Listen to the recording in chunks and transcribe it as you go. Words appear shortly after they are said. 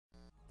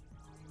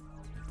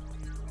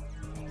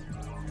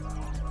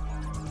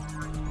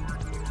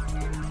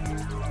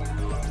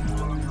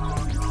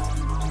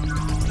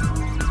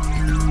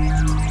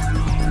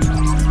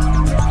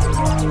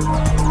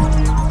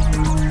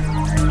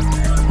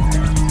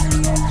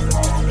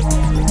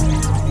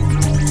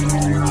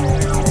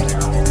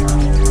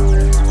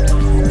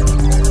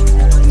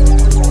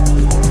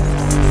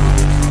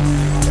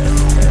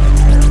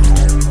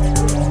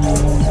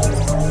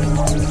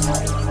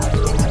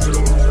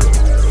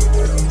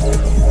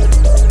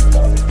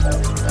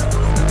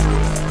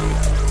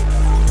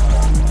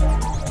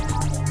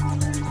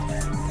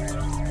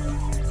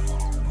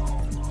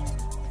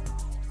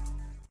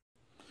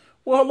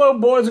hello,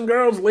 boys and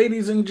girls,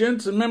 ladies and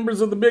gents, and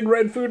members of the Big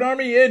Red Food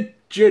Army.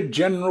 It's your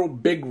General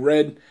Big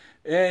Red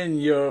and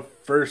your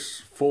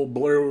first full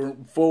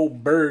bird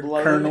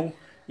colonel.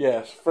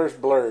 Yes,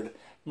 first blurred.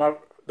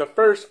 The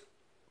first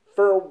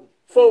full-blooded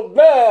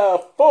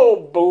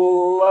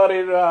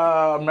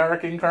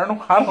American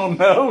colonel. I don't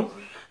know.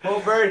 Full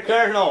bird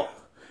colonel.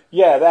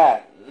 Yeah,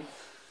 that.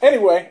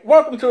 Anyway,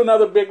 welcome to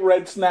another Big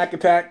Red Snack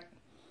Attack.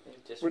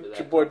 With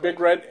your boy Big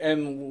Red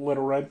and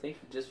Little Red. I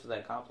think just for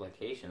that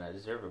complication, I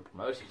deserve a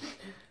promotion.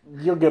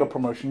 You'll get a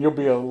promotion. You'll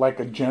be like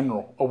a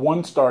general, a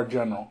 1-star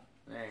general.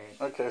 Right.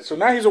 Okay, so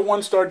now he's a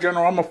 1-star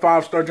general. I'm a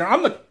 5-star general.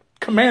 I'm the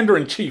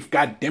commander-in-chief,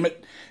 god damn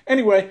it.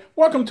 Anyway,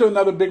 welcome to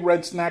another Big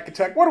Red Snack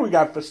Attack. What do we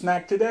got for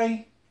snack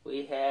today?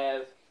 We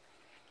have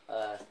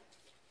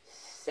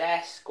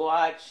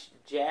Sasquatch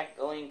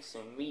Jack Link's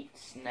meat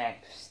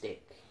snack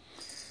stick.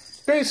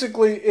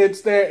 Basically, it's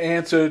their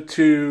answer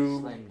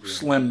to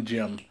Slim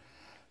Jim.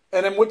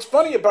 And then what's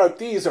funny about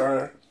these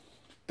are,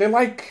 they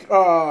like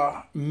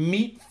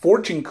meat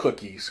fortune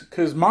cookies.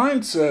 Because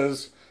mine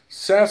says,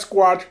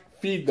 Sasquatch,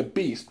 feed the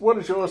beast. What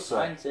does yours say?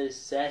 Mine says,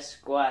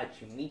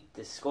 Sasquatch, meet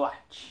the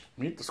squatch.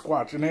 Meet the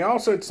squatch. And they all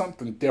said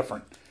something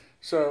different.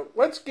 So,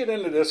 let's get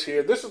into this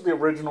here. This is the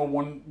original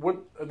one.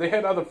 They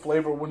had other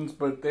flavor ones,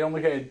 but they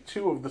only had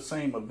 2 of the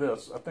same of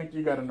this. I think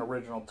you got an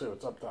original, too.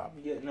 It's up top.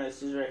 Yeah, no,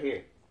 this is right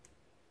here.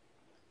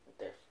 Right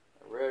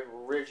there.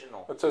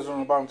 Original. It says it on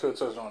the bottom, too. It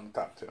says it on the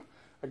top, too.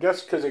 I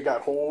guess because they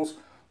got holes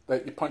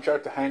that you punch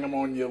out to hang them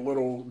on your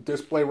little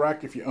display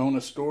rack if you own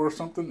a store or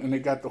something, and they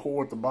got the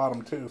hole at the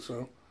bottom too,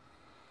 so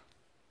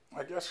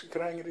I guess you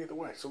could hang it either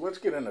way. So let's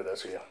get into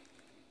this here.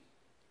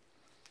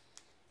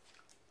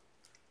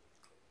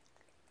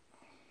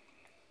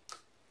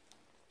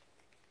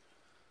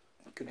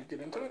 Can you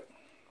get into it?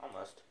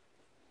 Almost.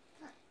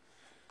 I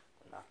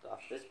knocked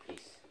off this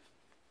piece.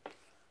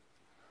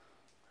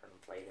 Turn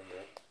the plate into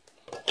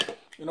it.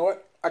 You know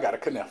what? I got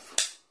a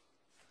kniff.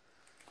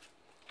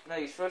 No,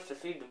 you're supposed to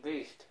feed the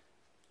beast.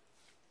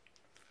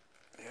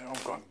 Yeah,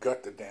 I'm going to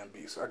gut the damn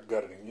beast. I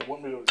gutted him. You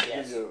want me to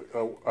Yes. give you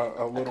a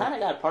little... I kind of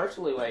got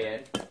partially way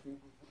in.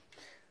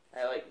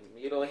 I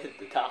mutilated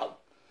the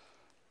top.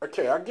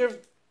 Okay, I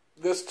give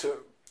this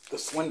to the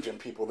Slim Jim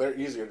people. They're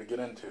easier to get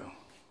into.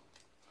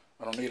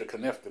 I don't need a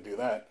kniff to do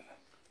that.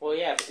 Well,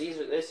 yeah, but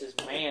this is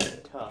man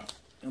tough.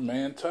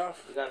 Man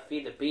tough? You gotta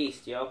feed the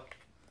beast, yo.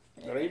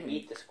 And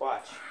eat the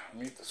squash.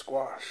 Meet the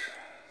squash.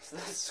 The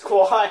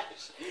squash.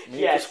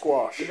 Meet the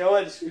squash. You know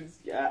what?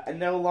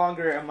 No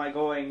longer am I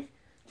going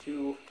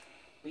to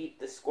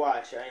meet the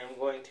squash. I am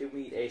going to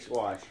meet a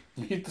squash.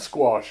 Meet the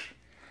squash.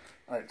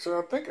 Alright, so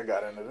I think I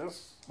got into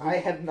this. I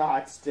have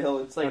not still.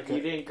 It's like Okay.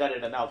 You didn't cut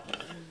it enough.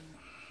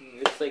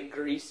 It's like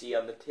greasy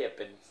on the tip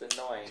and it's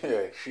annoying.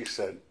 Yeah, she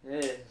said.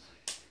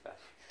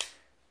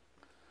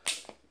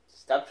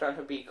 Stop trying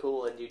to be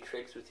cool and do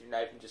tricks with your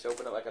knife and just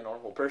open it like a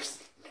normal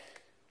person.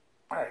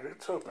 Alright,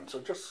 it's open, so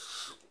just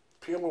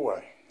peel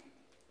away.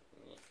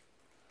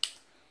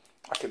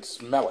 I can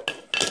smell it.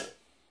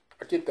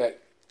 I get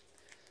that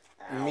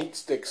meat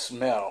stick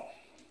smell.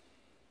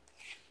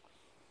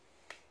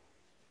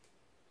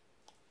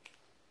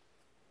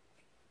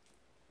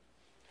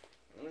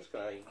 I'm just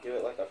gonna do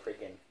it like a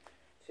freaking.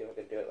 See if I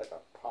can do it like a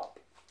pop,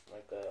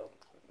 like an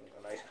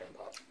ice cream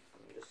pop.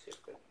 Let me just see if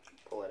I can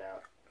pull it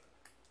out.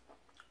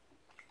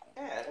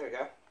 Yeah, there we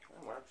go.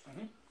 That works.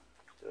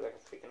 Do it like a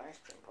freaking ice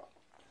cream pop.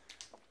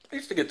 I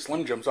used to get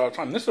Slim Jims all the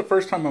time. This is the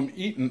first time I'm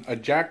eating a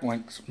Jack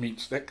Link's meat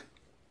stick.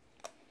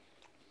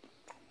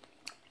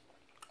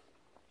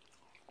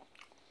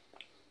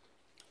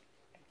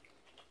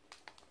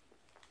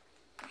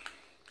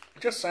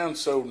 It just sounds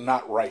so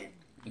not right.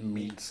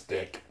 Meat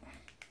stick.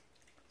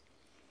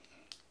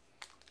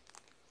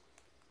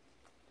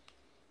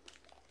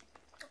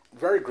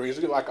 Very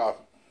greasy, like I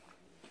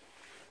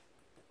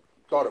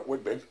thought it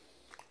would be.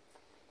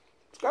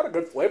 It's got a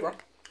good flavor.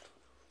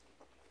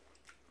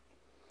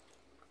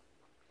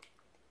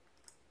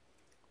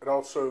 It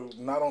also,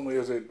 not only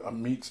is it a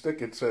meat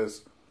stick, it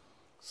says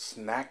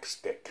snack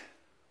stick.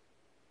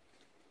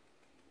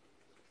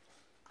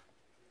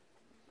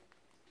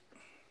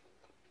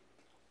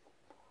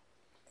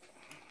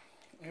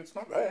 It's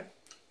not bad.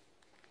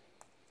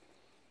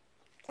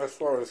 As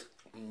far as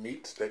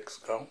meat sticks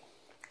go.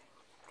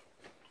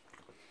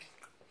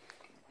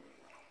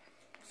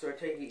 So I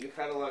take it you've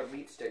had a lot of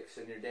meat sticks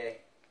in your day.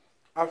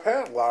 I've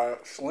had a lot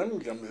of Slim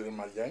Jims in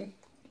my day.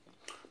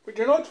 But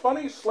you know what's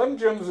funny? Slim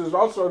Jims is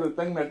also the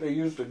thing that they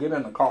use to get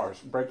in the cars,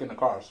 break into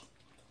cars.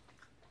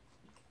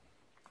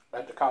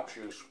 That the cops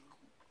use.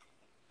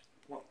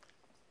 Well,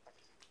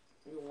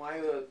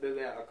 why did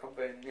a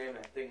company name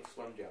that thing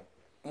Slim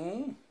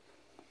Jim?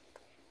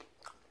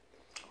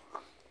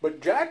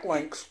 But Jack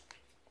Link's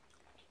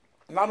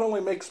not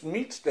only makes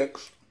meat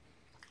sticks,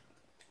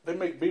 they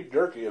make beef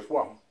jerky as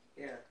well.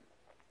 Yeah.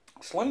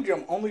 Slim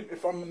Jim only,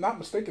 if I'm not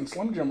mistaken,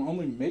 Slim Jim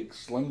only makes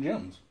Slim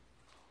Jims.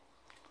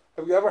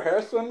 Have you ever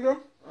had Slim Jim?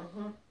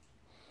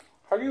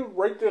 How do you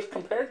rate this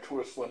compared to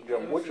a Slim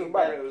Jim? Which is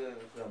better? Than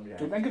Slim Jim.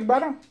 Do you think it's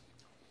better?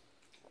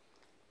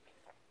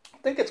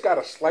 I think it's got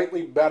a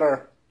slightly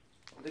better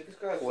I think it's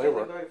got a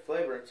flavor. slightly good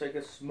flavor. It's like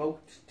a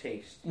smoked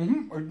taste.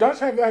 It does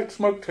have that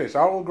smoked taste.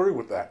 I'll agree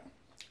with that.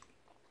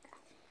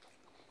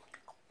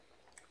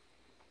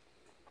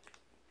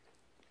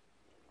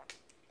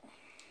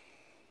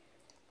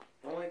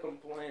 Only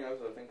complaint is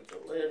I think it's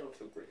a little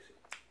too greasy.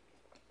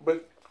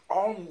 But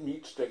all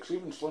meat sticks,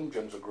 even Slim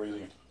Jims, are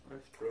greasy.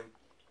 That's true.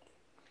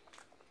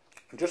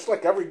 Just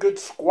like every good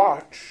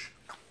Squatch,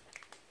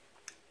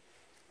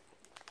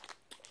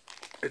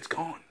 it's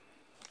gone.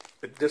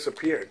 It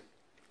disappeared.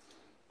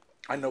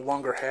 I no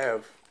longer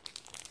have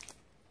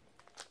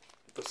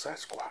the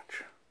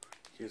Sasquatch.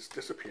 He has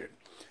disappeared.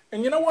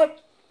 And you know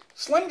what?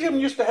 Slim Jim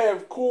used to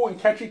have cool and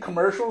catchy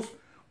commercials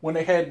when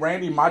they had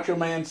Randy Macho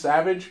Man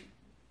Savage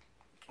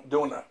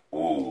doing a,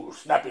 ooh,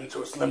 snap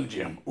into a Slim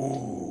Jim,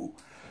 ooh.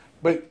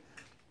 But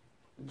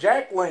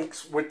Jack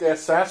Link's with their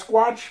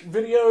Sasquatch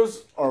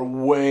videos are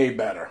way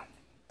better.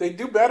 They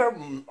do better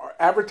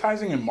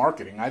advertising and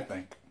marketing, I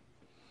think.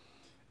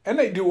 And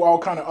they do all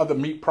kind of other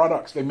meat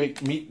products. They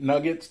make meat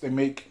nuggets. They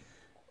make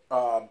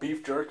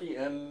beef jerky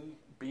and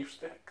beef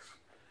sticks.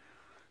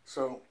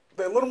 So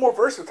they're a little more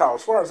versatile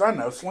as far as I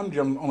know. Slim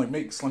Jim only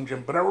makes Slim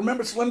Jim. But I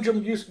remember Slim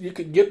Jim, you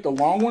could get the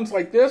long ones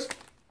like this.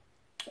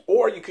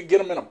 Or you could get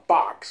them in a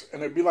box.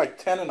 And it'd be like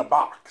 10 in a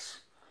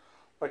box.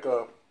 Like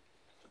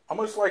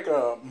almost like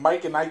a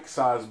Mike and Ike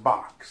size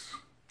box.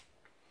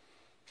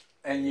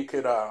 And you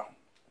could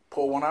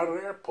pull one out of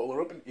there, pull it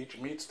open, eat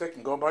your meat stick,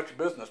 and go about your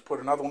business.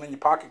 Put another one in your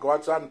pocket, go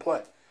outside and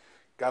play.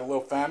 Got a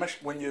little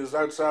famished when you was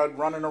outside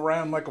running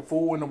around like a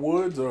fool in the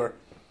woods or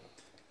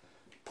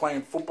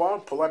playing football,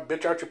 pull that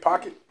bitch out your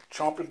pocket,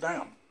 chomp it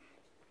down.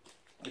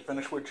 You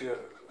finish with your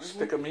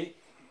stick of meat.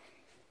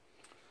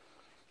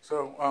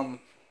 So,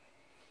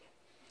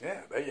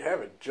 yeah, there you have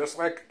it. Just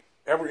like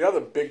every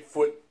other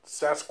Bigfoot,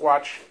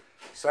 Sasquatch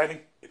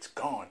sighting, it's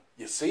gone.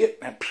 You see it,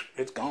 and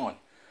it's gone.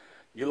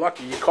 You're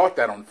lucky you caught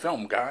that on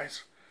film,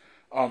 guys.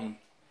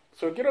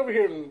 So get over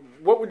here and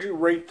what would you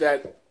rate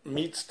that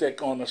meat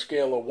stick on a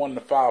scale of 1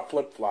 to 5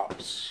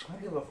 flip-flops?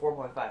 I'm going to give it a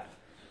 4.5.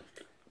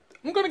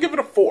 I'm going to give it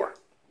a 4.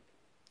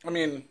 I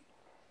mean,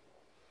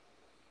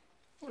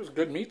 it was a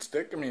good meat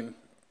stick. I mean,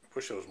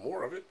 wish there was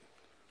more of it.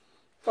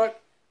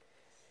 But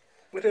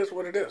it is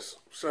what it is.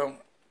 So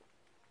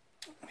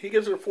he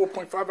gives it a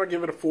 4.5. I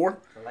give it a 4.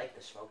 I like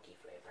the smoky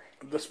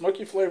flavor. The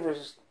smoky flavor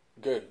is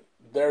good.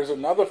 There's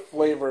another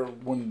flavor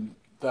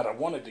that I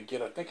wanted to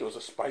get. I think it was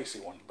a spicy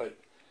one, but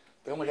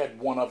they only had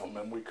one of them,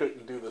 and we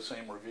couldn't do the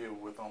same review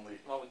with only...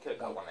 Well, we could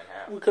have cut one in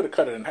half. We could have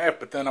cut it in half,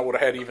 but then I would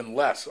have had even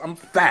less. I'm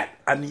fat.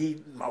 I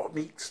need more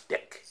meat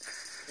stick.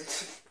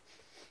 It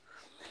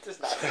does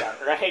not sound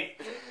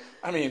right.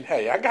 I mean,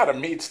 hey, I got a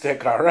meat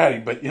stick already,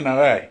 but, you know,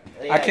 hey,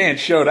 I can't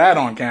show that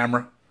on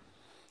camera.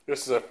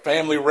 This is a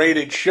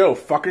family-rated show,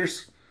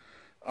 fuckers.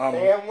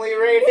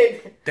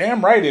 Family-rated?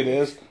 Damn right it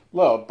is.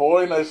 Look, a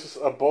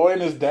boy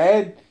and his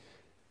dad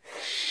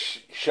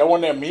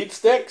showing their meat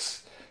sticks.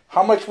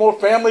 How much more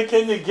family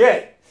can you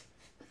get?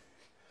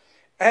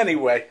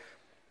 Anyway,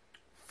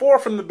 4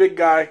 from the big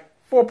guy,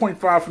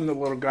 4.5 from the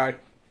little guy.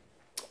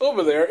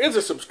 Over there is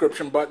a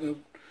subscription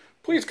button.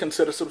 Please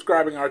consider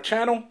subscribing our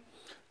channel.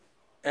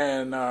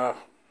 And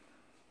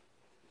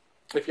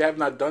if you have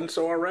not done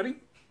so already,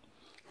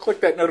 click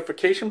that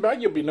notification bell.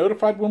 You'll be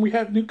notified when we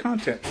have new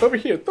content. Over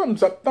here,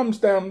 thumbs up, thumbs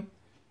down.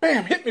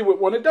 Bam, hit me with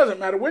one. It doesn't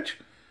matter which.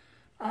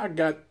 I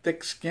got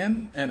thick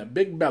skin and a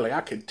big belly.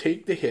 I could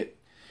take the hit.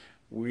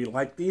 We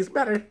like these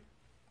better.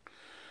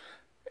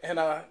 And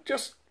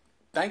just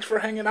thanks for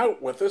hanging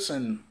out with us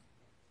and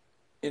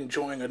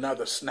enjoying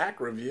another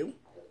snack review.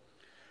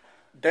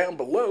 Down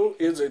below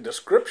is a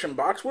description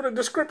box with a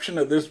description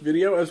of this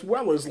video, as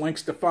well as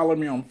links to follow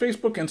me on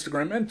Facebook,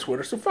 Instagram, and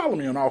Twitter. So follow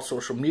me on all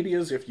social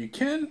medias if you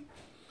can.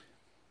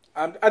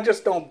 I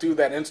just don't do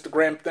that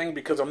Instagram thing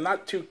because I'm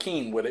not too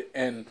keen with it.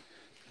 And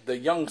the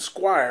young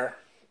squire,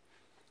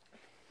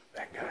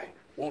 that guy,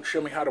 won't show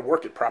me how to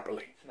work it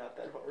properly. It's not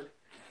that hard.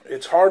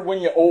 It's hard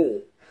when you're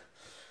old.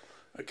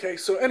 Okay,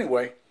 so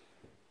anyway,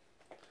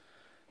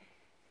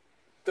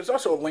 there's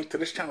also a link to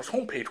this channel's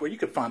homepage where you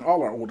can find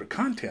all our older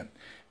content.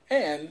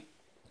 And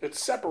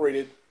it's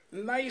separated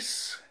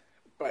nice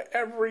by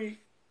every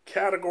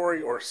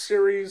category or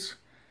series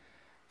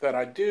that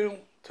I do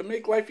to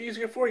make life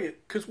easier for you.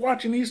 Because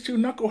watching these two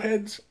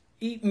knuckleheads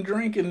eat and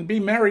drink and be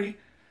merry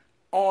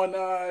on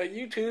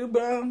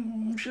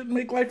YouTube shouldn't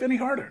make life any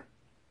harder.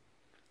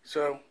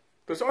 So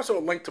there's also a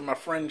link to my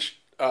friend's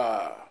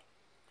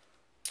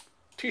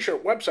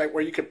t-shirt website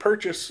where you can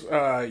purchase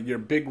your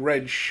Big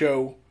Red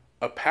Show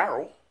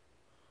apparel,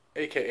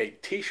 aka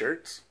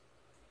t-shirts.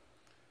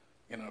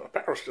 You know,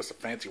 apparel's just a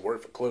fancy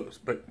word for clothes,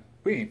 but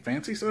we ain't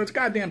fancy, so it's a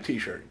goddamn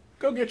t-shirt.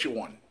 Go get you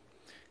one.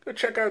 Go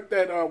check out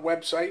that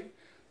website.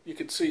 You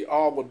can see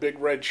all the Big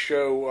Red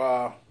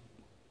Show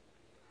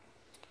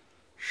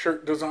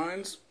shirt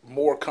designs.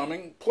 More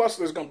coming. Plus,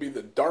 there's going to be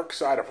the dark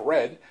side of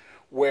red,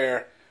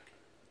 where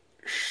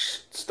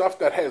stuff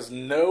that has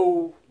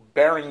no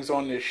bearings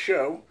on this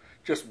show,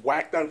 just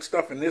whacked out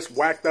stuff in this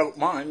whacked out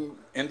mind,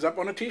 ends up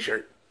on a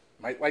t-shirt.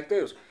 Might like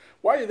those.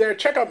 while you're there,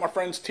 check out my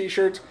friend's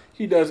t-shirts.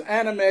 He does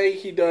anime,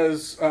 he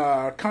does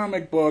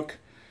comic book,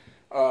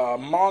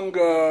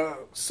 manga,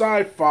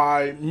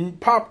 sci-fi,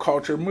 pop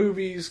culture,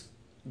 movies,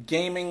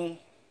 gaming,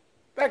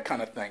 that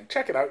kind of thing.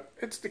 Check it out.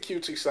 It's the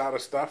cutesy side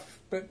of stuff.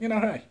 But, you know,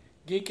 hey,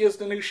 geek is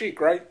the new chic,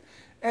 right?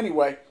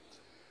 Anyway,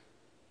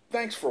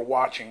 thanks for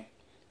watching.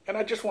 And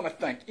I just want to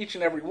thank each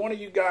and every one of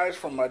you guys,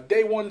 from my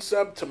day one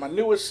sub to my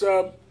newest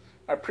sub.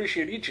 I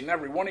appreciate each and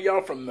every one of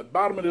y'all, from the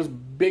bottom of this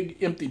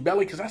big empty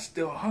belly, because I'm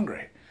still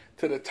hungry,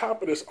 to the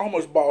top of this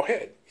almost bald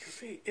head. You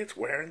see, it's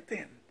wearing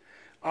thin.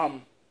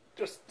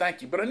 Just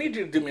thank you. But I need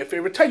you to do me a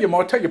favor. Tell your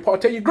ma, tell your pa,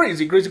 tell your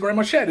greasy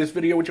grandma, share this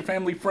video with your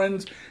family,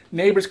 friends,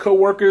 neighbors,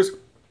 co-workers.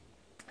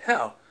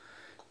 Hell,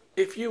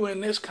 if you in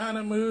this kind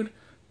of mood,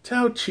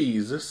 tell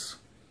Jesus.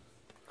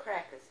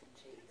 Crackers and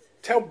Jesus.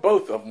 Tell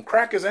both of them,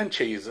 Crackers and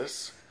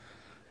Jesus,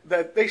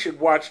 that they should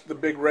watch the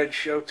Big Red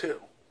Show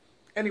too.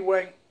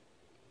 Anyway,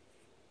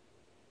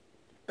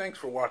 thanks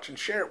for watching.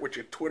 Share it with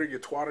your Twitter, your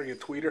Twatter, your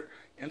Tweeter,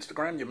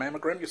 Instagram, your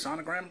Mammogram, your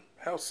Sonogram.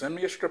 Hell, send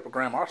me a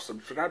stripogram. I'll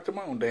subscribe to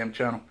my own damn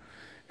channel.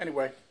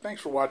 Anyway,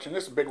 thanks for watching.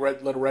 This is Big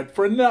Red, Little Red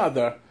for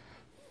another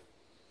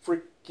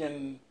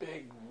freaking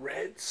Big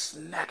Red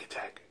Snack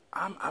Attack.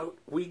 I'm out.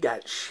 We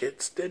got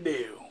shits to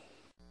do.